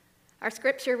Our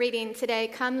scripture reading today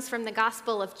comes from the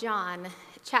Gospel of John,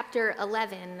 chapter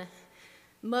 11,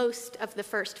 most of the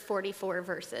first 44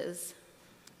 verses.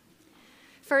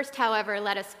 First, however,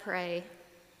 let us pray.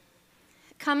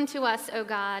 Come to us, O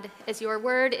God, as your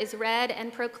word is read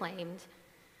and proclaimed.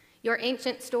 Your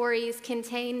ancient stories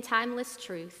contain timeless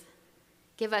truth.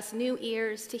 Give us new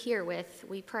ears to hear with,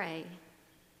 we pray.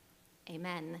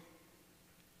 Amen.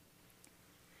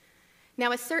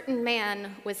 Now a certain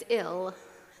man was ill,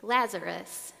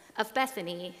 Lazarus, of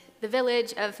Bethany, the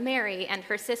village of Mary and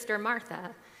her sister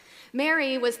Martha.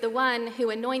 Mary was the one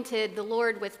who anointed the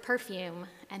Lord with perfume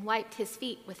and wiped his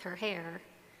feet with her hair.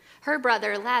 Her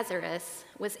brother Lazarus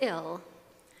was ill.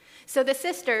 So the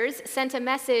sisters sent a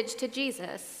message to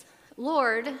Jesus,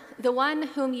 "Lord, the one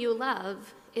whom you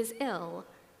love is ill."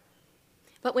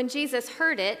 But when Jesus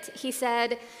heard it, he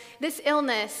said, "This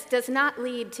illness does not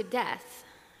lead to death.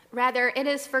 Rather, it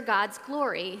is for God's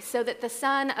glory, so that the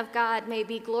Son of God may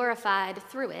be glorified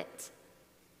through it."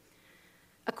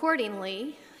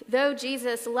 Accordingly, though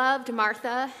Jesus loved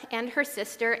Martha and her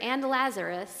sister and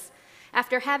Lazarus,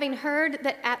 after having heard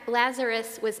that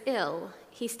Lazarus was ill,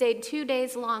 he stayed 2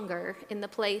 days longer in the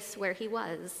place where he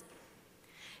was.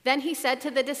 Then he said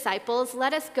to the disciples,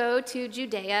 "Let us go to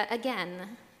Judea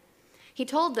again." He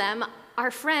told them,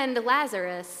 "Our friend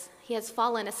Lazarus, he has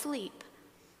fallen asleep,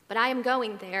 but I am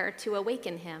going there to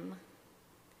awaken him."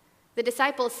 The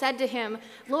disciples said to him,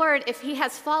 "Lord, if he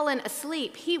has fallen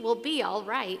asleep, he will be all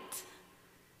right."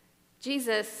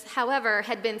 Jesus, however,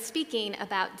 had been speaking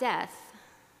about death.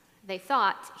 They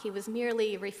thought he was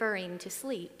merely referring to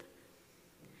sleep.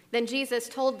 Then Jesus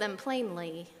told them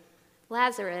plainly,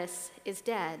 "Lazarus is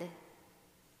dead."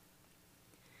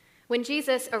 When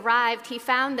Jesus arrived, he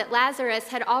found that Lazarus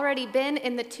had already been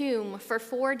in the tomb for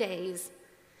 4 days.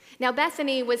 Now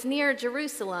Bethany was near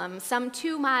Jerusalem, some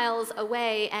 2 miles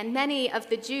away, and many of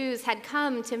the Jews had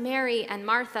come to Mary and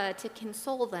Martha to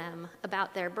console them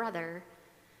about their brother.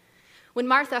 When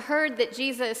Martha heard that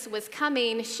Jesus was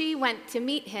coming, she went to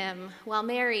meet him, while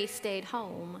Mary stayed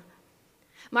home.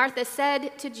 Martha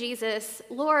said to Jesus,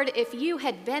 "Lord, if you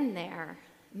had been there,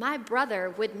 my brother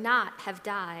would not have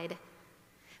died.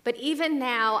 But even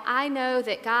now I know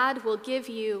that God will give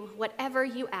you whatever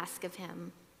you ask of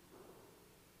him."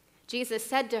 Jesus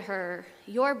said to her,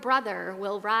 "Your brother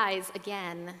will rise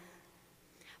again."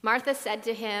 Martha said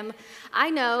to him, "I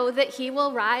know that he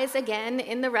will rise again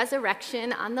in the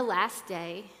resurrection on the last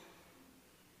day."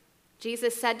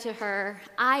 Jesus said to her,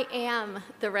 "I am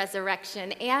the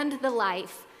resurrection and the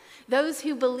life. Those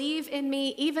who believe in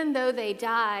me, even though they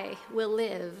die, will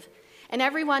live. And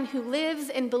everyone who lives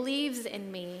and believes in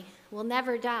me will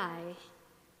never die.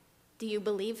 Do you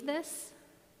believe this?"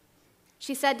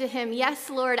 She said to him,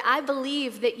 "Yes, Lord, I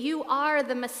believe that you are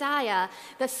the Messiah,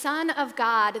 the Son of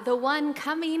God, the one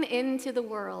coming into the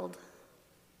world."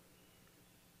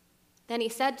 Then he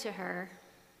said to her,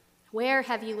 "Where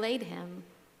have you laid him?"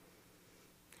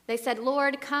 They said,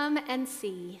 "Lord, come and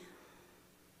see."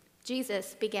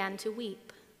 Jesus began to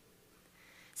weep.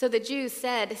 So the Jews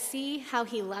said, "See how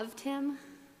he loved him?"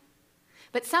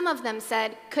 But some of them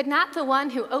said, "Could not the one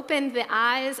who opened the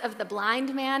eyes of the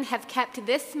blind man have kept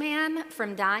this man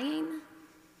from dying?"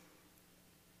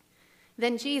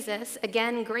 Then Jesus,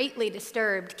 again greatly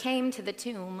disturbed, came to the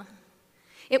tomb.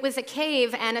 It was a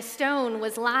cave, and a stone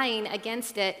was lying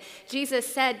against it. Jesus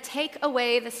said, "Take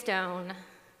away the stone."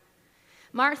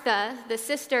 Martha, the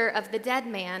sister of the dead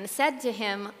man, said to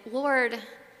him, "Lord,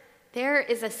 there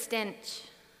is a stench,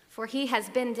 for he has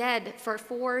been dead for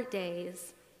 4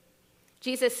 days."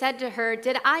 Jesus said to her,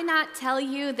 "Did I not tell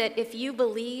you that if you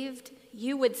believed,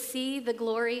 you would see the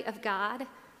glory of God?"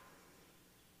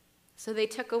 So they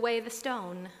took away the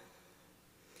stone.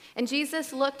 And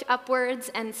Jesus looked upwards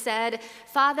and said,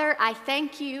 "Father, I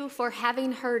thank you for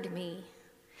having heard me.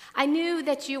 I knew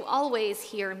that you always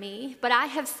hear me, but I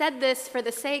have said this for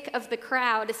the sake of the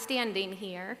crowd standing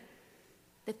here,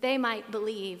 that they might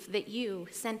believe that you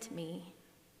sent me."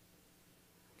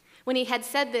 When he had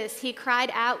said this, he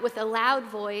cried out with a loud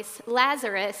voice,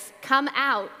 "Lazarus, come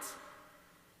out."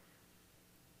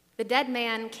 The dead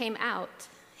man came out,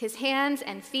 his hands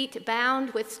and feet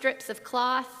bound with strips of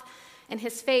cloth, and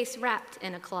his face wrapped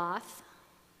in a cloth.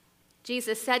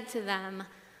 Jesus said to them,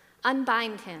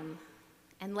 "Unbind him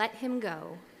and let him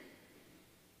go."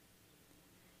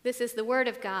 This is the word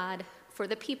of God for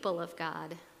the people of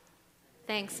God.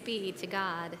 Thanks be to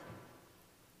God.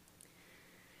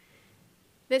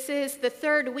 This is the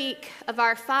 3rd week of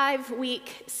our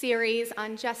 5-week series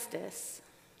on justice,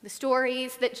 the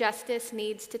stories that justice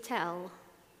needs to tell.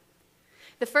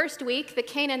 The first week, the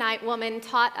Canaanite woman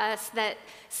taught us that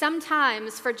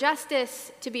sometimes for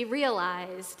justice to be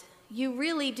realized, you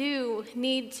really do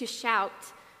need to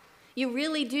shout. You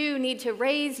really do need to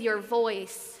raise your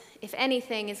voice if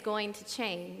anything is going to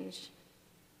change.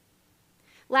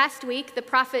 Last week, the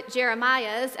prophet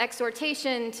Jeremiah's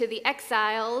exhortation to the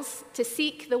exiles to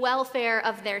seek the welfare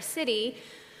of their city,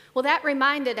 well, that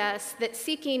reminded us that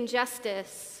seeking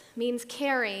justice means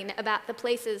caring about the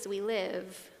places we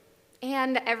live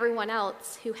and everyone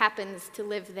else who happens to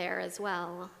live there as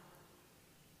well.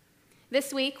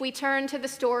 This week, we turn to the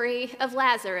story of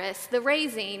Lazarus, the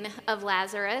raising of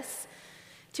Lazarus,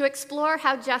 to explore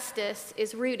how justice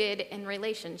is rooted in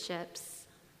relationships.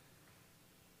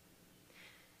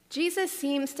 Jesus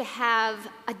seems to have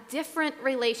a different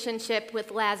relationship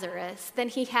with Lazarus than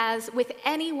he has with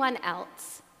anyone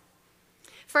else.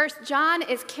 First, John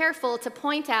is careful to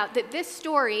point out that this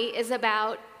story is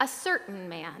about a certain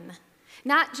man,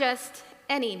 not just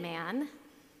any man.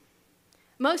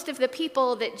 Most of the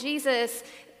people that Jesus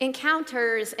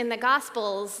encounters in the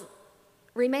Gospels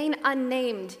remain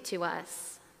unnamed to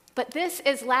us. But this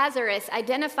is Lazarus,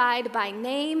 identified by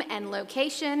name and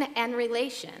location and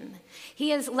relation.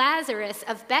 He is Lazarus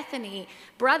of Bethany,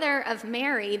 brother of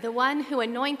Mary, the one who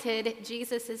anointed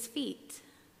Jesus' feet.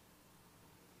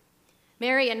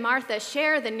 Mary and Martha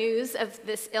share the news of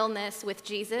this illness with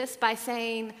Jesus by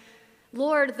saying,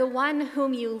 "Lord, the one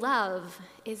whom you love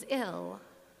is ill."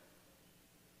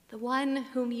 The one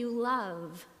whom you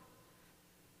love.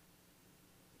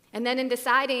 And then in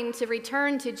deciding to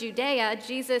return to Judea,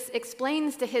 Jesus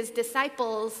explains to his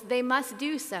disciples they must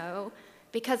do so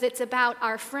because it's about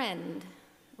our friend,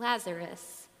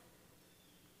 Lazarus.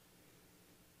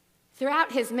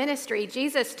 Throughout his ministry,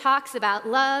 Jesus talks about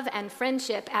love and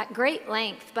friendship at great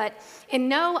length, but in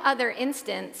no other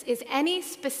instance is any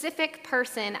specific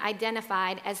person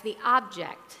identified as the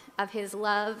object of his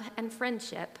love and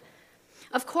friendship.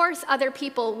 Of course, other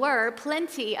people were,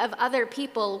 plenty of other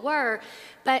people were,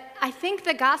 but I think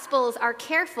the Gospels are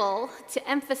careful to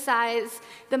emphasize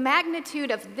the magnitude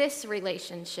of this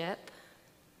relationship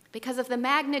because of the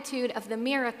magnitude of the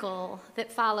miracle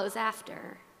that follows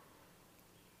after.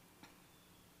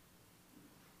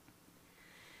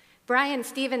 Brian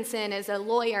Stevenson is a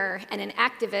lawyer and an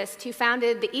activist who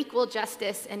founded the Equal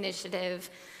Justice Initiative,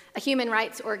 a human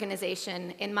rights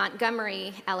organization in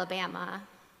Montgomery, Alabama.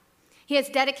 He has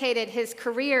dedicated his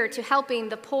career to helping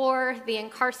the poor, the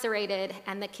incarcerated,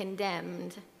 and the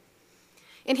condemned.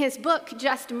 In his book,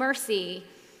 Just Mercy,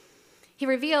 he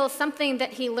reveals something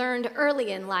that he learned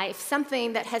early in life,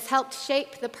 something that has helped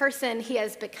shape the person he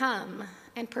has become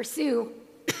and pursue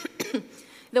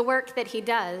the work that he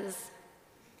does.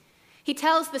 He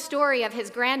tells the story of his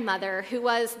grandmother, who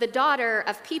was the daughter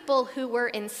of people who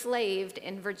were enslaved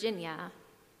in Virginia.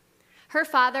 Her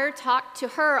father talked to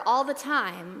her all the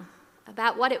time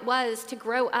about what it was to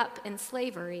grow up in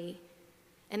slavery.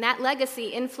 And that legacy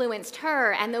influenced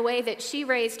her and the way that she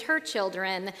raised her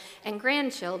children and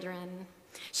grandchildren.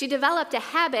 She developed a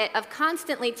habit of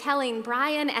constantly telling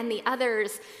Brian and the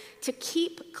others to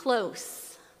keep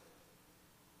close.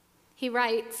 He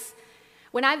writes,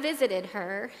 "When I visited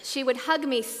her, she would hug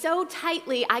me so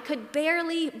tightly I could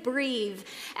barely breathe.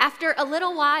 After a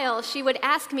little while, she would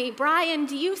ask me, 'Brian,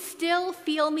 do you still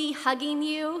feel me hugging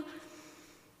you?'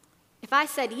 If I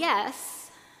said yes,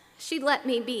 she'd let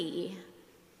me be.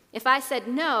 If I said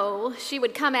no, she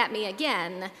would come at me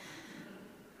again.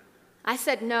 I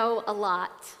said no a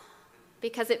lot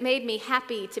because it made me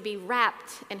happy to be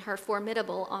wrapped in her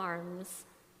formidable arms.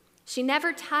 She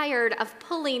never tired of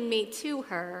pulling me to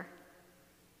her.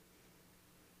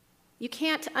 You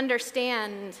can't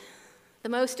understand the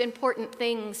most important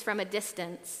things from a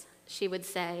distance," she would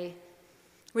say.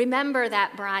 "Remember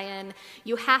that, Brian.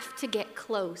 You have to get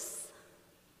close."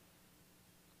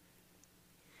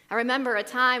 I remember a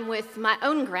time with my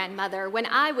own grandmother when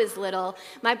I was little.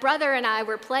 My brother and I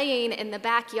were playing in the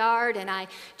backyard, and I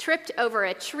tripped over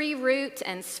a tree root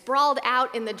and sprawled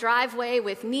out in the driveway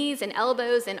with knees and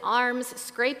elbows and arms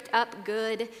scraped up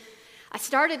good. I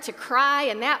started to cry,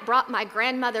 and that brought my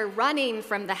grandmother running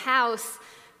from the house.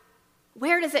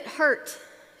 "Where does it hurt?"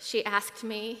 she asked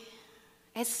me.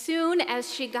 As soon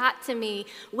as she got to me,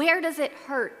 "Where does it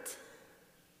hurt?"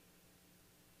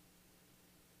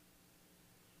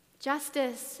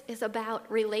 Justice is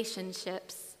about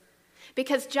relationships,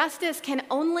 because justice can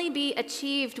only be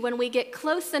achieved when we get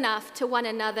close enough to one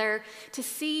another to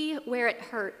see where it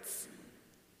hurts,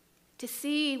 to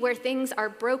see where things are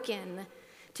broken,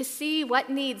 to see what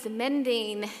needs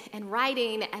mending and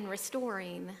righting and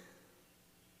restoring.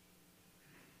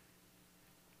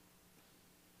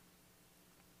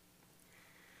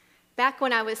 Back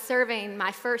when I was serving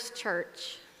my first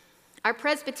church, Our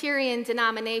Presbyterian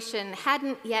denomination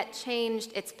hadn't yet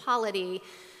changed its polity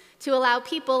to allow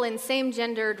people in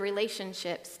same-gendered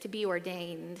relationships to be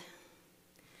ordained.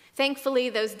 Thankfully,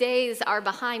 those days are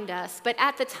behind us, but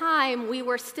at the time, we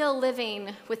were still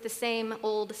living with the same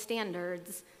old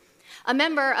standards. A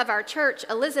member of our church,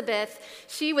 Elizabeth,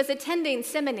 she was attending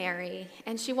seminary,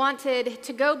 and she wanted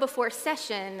to go before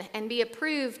session and be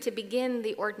approved to begin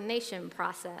the ordination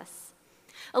process.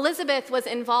 Elizabeth was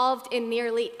involved in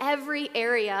nearly every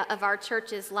area of our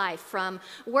church's life, from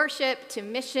worship to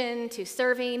mission to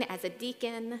serving as a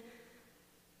deacon.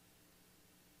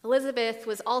 Elizabeth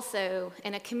was also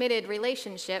in a committed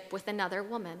relationship with another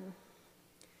woman.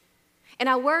 And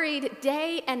I worried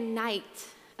day and night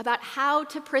about how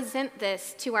to present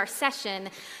this to our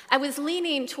session. I was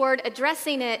leaning toward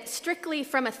addressing it strictly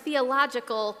from a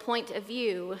theological point of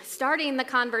view, starting the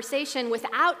conversation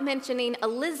without mentioning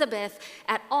Elizabeth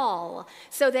at all,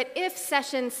 so that if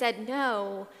session said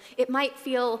no, it might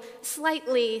feel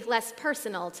slightly less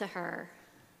personal to her.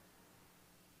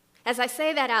 As I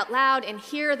say that out loud and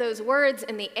hear those words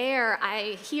in the air,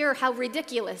 I hear how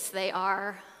ridiculous they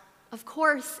are. Of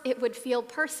course, it would feel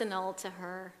personal to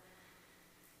her.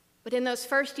 But in those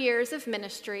first years of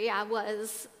ministry, I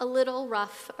was a little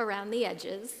rough around the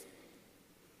edges.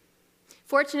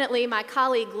 Fortunately, my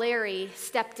colleague Larry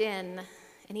stepped in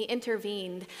and he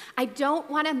intervened. "I don't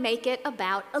want to make it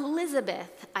about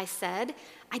Elizabeth," I said.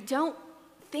 "I don't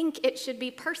think it should be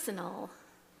personal."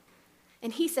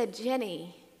 And he said,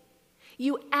 "Jenny,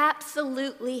 you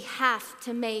absolutely have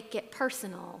to make it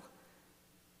personal.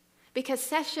 Because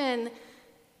session,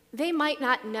 they might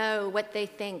not know what they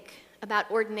think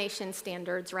about ordination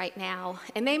standards right now,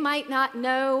 and they might not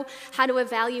know how to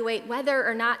evaluate whether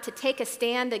or not to take a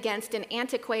stand against an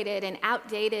antiquated and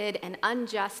outdated and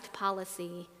unjust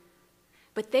policy.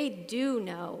 But they do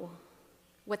know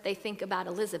what they think about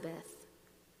Elizabeth.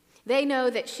 They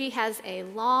know that she has a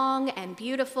long and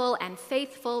beautiful and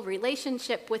faithful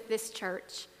relationship with this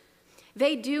church.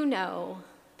 They do know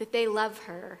that they love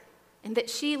her and that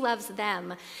she loves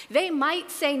them. They might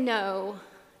say no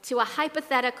to a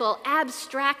hypothetical,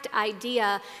 abstract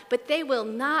idea, but they will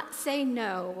not say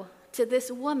no to this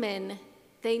woman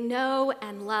they know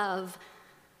and love.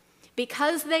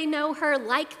 Because they know her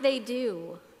like they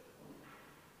do,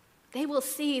 they will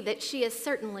see that she is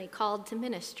certainly called to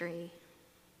ministry."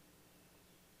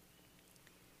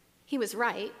 He was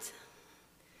right.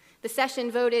 The session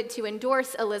voted to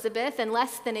endorse Elizabeth, and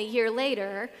less than a year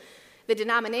later, the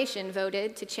denomination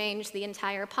voted to change the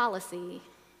entire policy,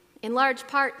 in large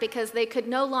part because they could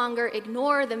no longer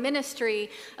ignore the ministry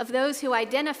of those who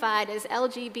identified as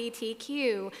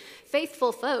LGBTQ,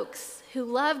 faithful folks who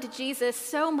loved Jesus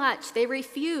so much they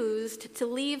refused to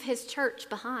leave his church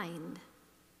behind.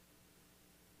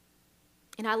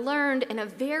 And I learned in a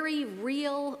very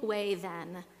real way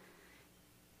then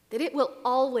that it will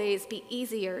always be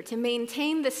easier to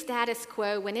maintain the status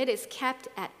quo when it is kept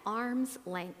at arm's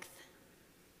length.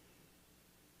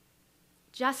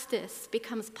 Justice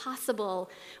becomes possible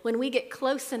when we get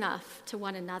close enough to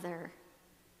one another,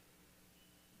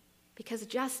 because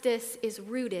justice is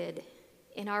rooted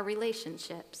in our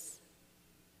relationships.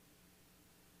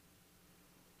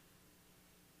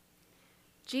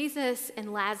 Jesus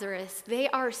and Lazarus, they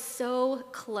are so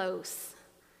close.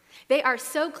 They are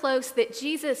so close that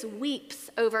Jesus weeps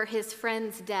over his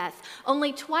friend's death.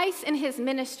 Only twice in his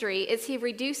ministry is he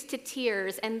reduced to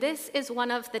tears, and this is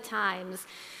one of the times.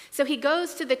 So he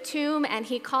goes to the tomb and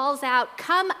he calls out,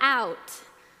 "Come out."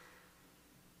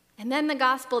 And then the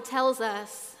gospel tells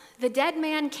us the dead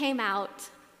man came out,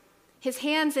 his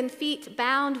hands and feet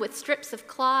bound with strips of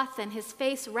cloth and his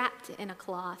face wrapped in a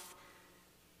cloth.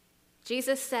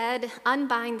 Jesus said,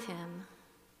 "Unbind him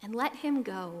and let him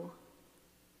go."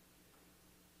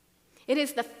 It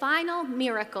is the final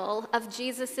miracle of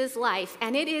Jesus' life,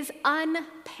 and it is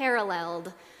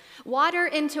unparalleled. Water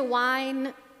into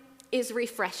wine is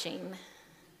refreshing,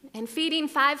 and feeding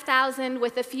 5,000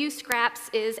 with a few scraps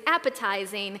is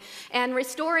appetizing, and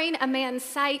restoring a man's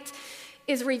sight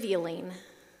is revealing.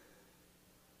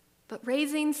 But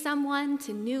raising someone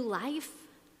to new life,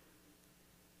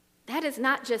 that is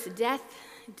not just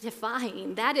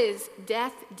death-defying, that is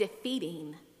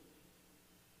death-defeating.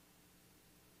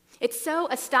 It's so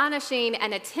astonishing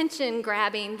and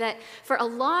attention-grabbing that for a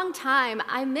long time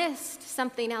I missed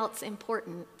something else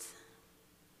important.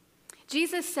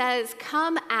 Jesus says,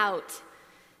 "Come out,"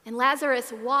 and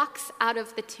Lazarus walks out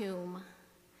of the tomb.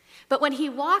 But when he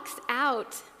walks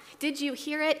out, did you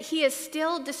hear it? He is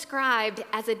still described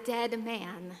as a dead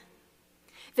man.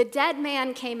 The dead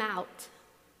man came out,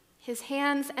 his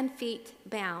hands and feet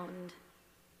bound.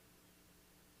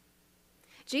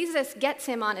 Jesus gets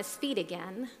him on his feet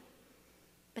again,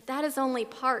 but that is only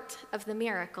part of the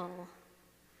miracle.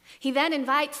 He then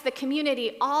invites the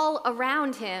community all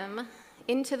around him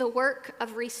into the work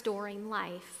of restoring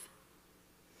life.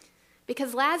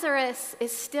 Because Lazarus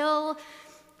is still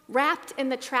wrapped in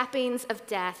the trappings of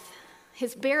death,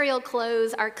 his burial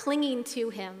clothes are clinging to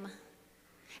him.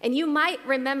 And you might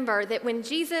remember that when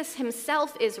Jesus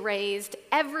himself is raised,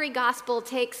 every gospel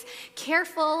takes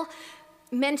careful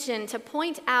mention to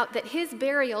point out that his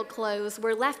burial clothes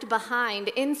were left behind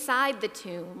inside the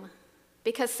tomb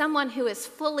because someone who is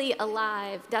fully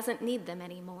alive doesn't need them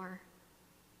anymore.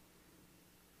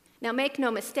 Now, make no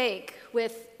mistake,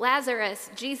 with Lazarus,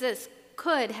 Jesus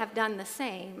could have done the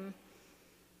same.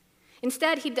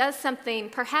 Instead, he does something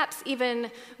perhaps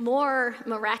even more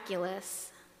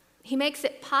miraculous. He makes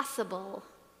it possible.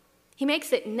 He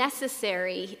makes it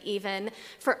necessary, even,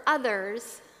 for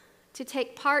others to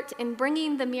take part in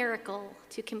bringing the miracle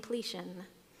to completion.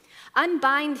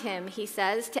 Unbind him, he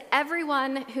says, to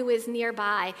everyone who is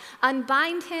nearby.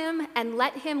 Unbind him and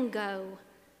let him go.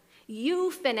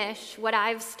 You finish what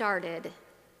I've started.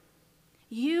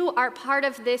 You are part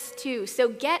of this too, so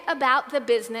get about the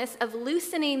business of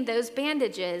loosening those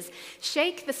bandages.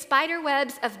 Shake the spider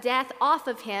webs of death off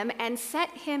of him and set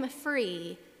him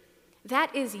free.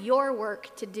 That is your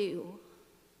work to do.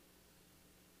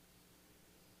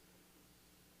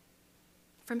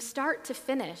 From start to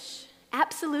finish,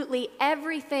 absolutely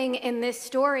everything in this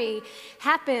story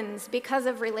happens because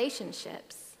of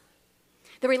relationships.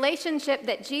 The relationship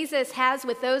that Jesus has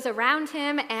with those around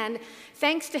him, and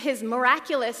thanks to his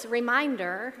miraculous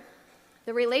reminder,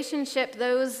 the relationship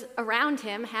those around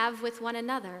him have with one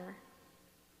another.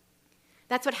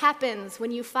 That's what happens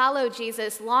when you follow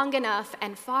Jesus long enough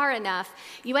and far enough.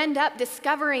 You end up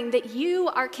discovering that you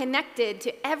are connected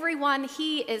to everyone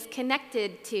he is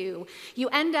connected to. You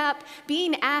end up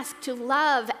being asked to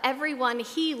love everyone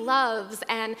he loves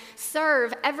and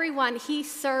serve everyone he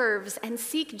serves and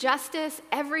seek justice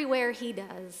everywhere he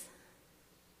does.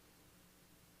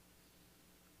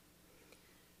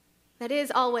 That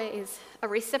is always a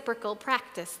reciprocal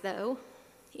practice, though,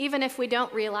 even if we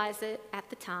don't realize it at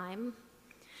the time.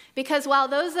 Because while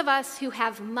those of us who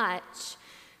have much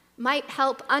might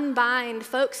help unbind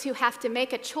folks who have to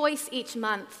make a choice each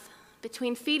month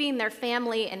between feeding their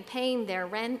family and paying their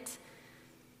rent,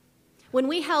 when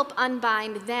we help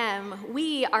unbind them,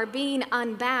 we are being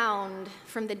unbound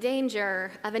from the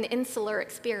danger of an insular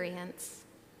experience.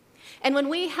 And when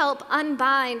we help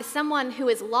unbind someone who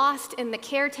is lost in the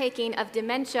caretaking of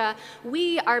dementia,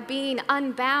 we are being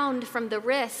unbound from the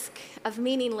risk of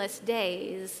meaningless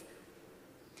days.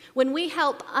 When we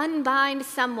help unbind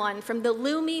someone from the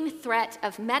looming threat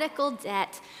of medical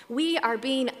debt, we are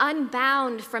being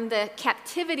unbound from the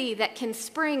captivity that can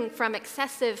spring from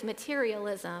excessive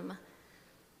materialism.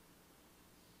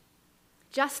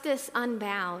 Justice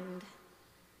unbound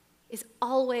is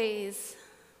always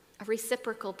a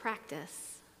reciprocal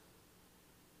practice.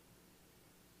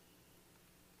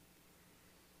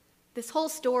 This whole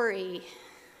story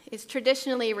is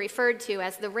traditionally referred to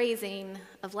as the raising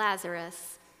of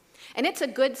Lazarus. And it's a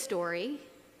good story,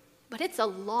 but it's a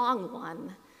long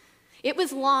one. It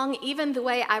was long even the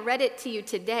way I read it to you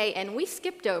today, and we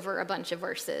skipped over a bunch of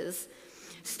verses.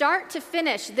 Start to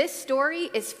finish, this story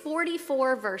is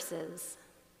 44 verses.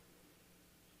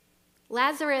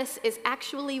 Lazarus is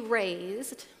actually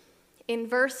raised in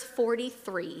verse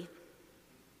 43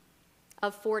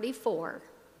 of 44.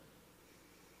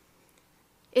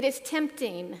 It is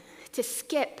tempting to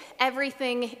skip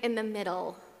everything in the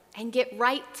middle and get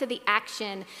right to the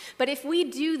action. But if we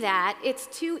do that, it's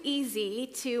too easy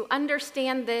to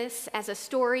understand this as a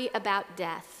story about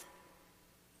death.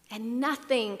 And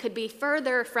nothing could be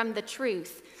further from the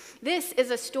truth. This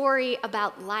is a story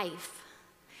about life.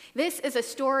 This is a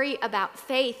story about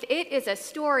faith. It is a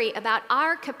story about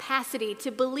our capacity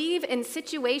to believe in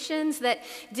situations that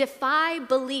defy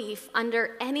belief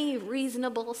under any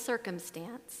reasonable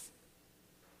circumstance.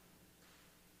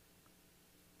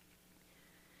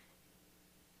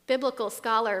 Biblical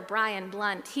scholar Brian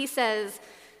Blunt, he says,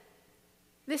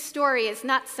 this story is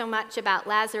not so much about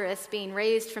Lazarus being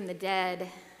raised from the dead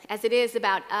as it is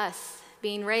about us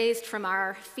being raised from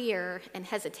our fear and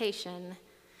hesitation.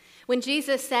 When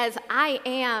Jesus says, I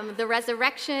am the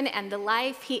resurrection and the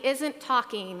life, he isn't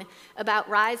talking about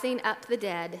rising up the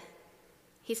dead.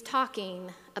 He's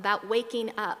talking about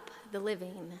waking up the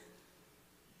living.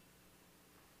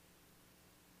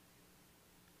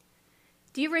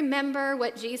 Do you remember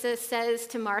what Jesus says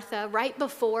to Martha right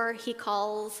before he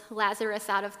calls Lazarus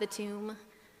out of the tomb?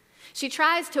 She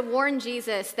tries to warn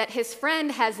Jesus that his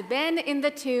friend has been in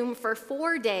the tomb for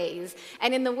 4 days.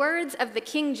 And in the words of the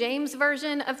King James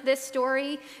version of this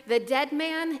story, the dead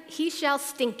man, he shall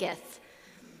stinketh.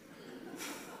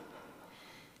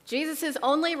 Jesus'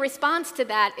 only response to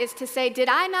that is to say, did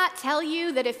I not tell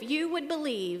you that if you would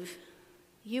believe,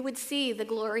 you would see the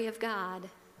glory of God?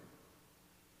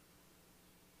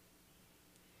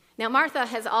 Now, Martha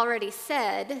has already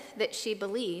said that she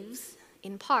believes,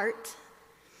 in part.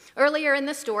 Earlier in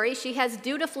the story, she has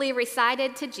dutifully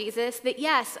recited to Jesus that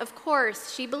yes, of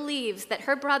course, she believes that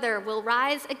her brother will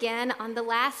rise again on the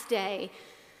last day,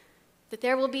 that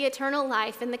there will be eternal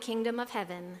life in the kingdom of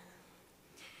heaven.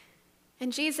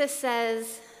 And Jesus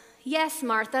says, yes,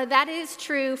 Martha, that is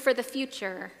true for the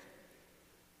future.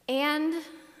 And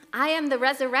I am the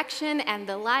resurrection and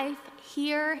the life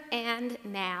here and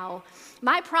now.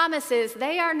 My promises,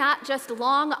 they are not just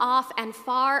long off and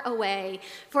far away.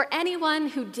 For anyone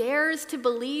who dares to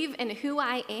believe in who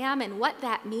I am and what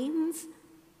that means,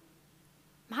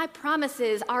 my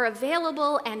promises are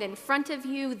available and in front of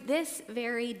you this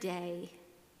very day.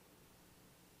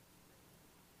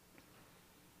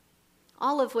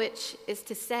 All of which is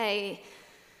to say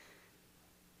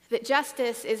that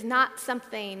justice is not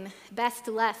something best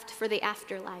left for the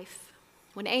afterlife,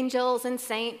 when angels and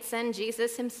saints and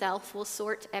Jesus himself will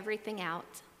sort everything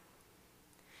out.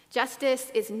 Justice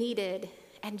is needed,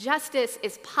 and justice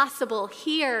is possible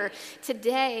here,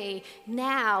 today,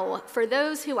 now, for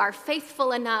those who are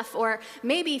faithful enough or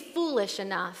maybe foolish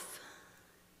enough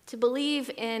to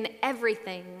believe in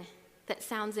everything that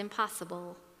sounds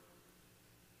impossible.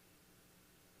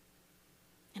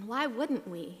 And why wouldn't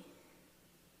we?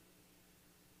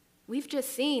 We've just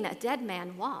seen a dead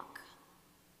man walk.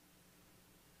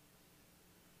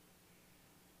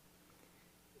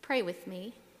 Pray with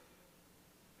me.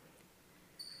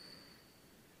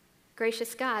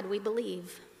 Gracious God, we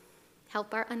believe.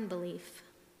 Help our unbelief.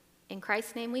 In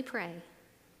Christ's name we pray.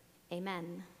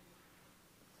 Amen.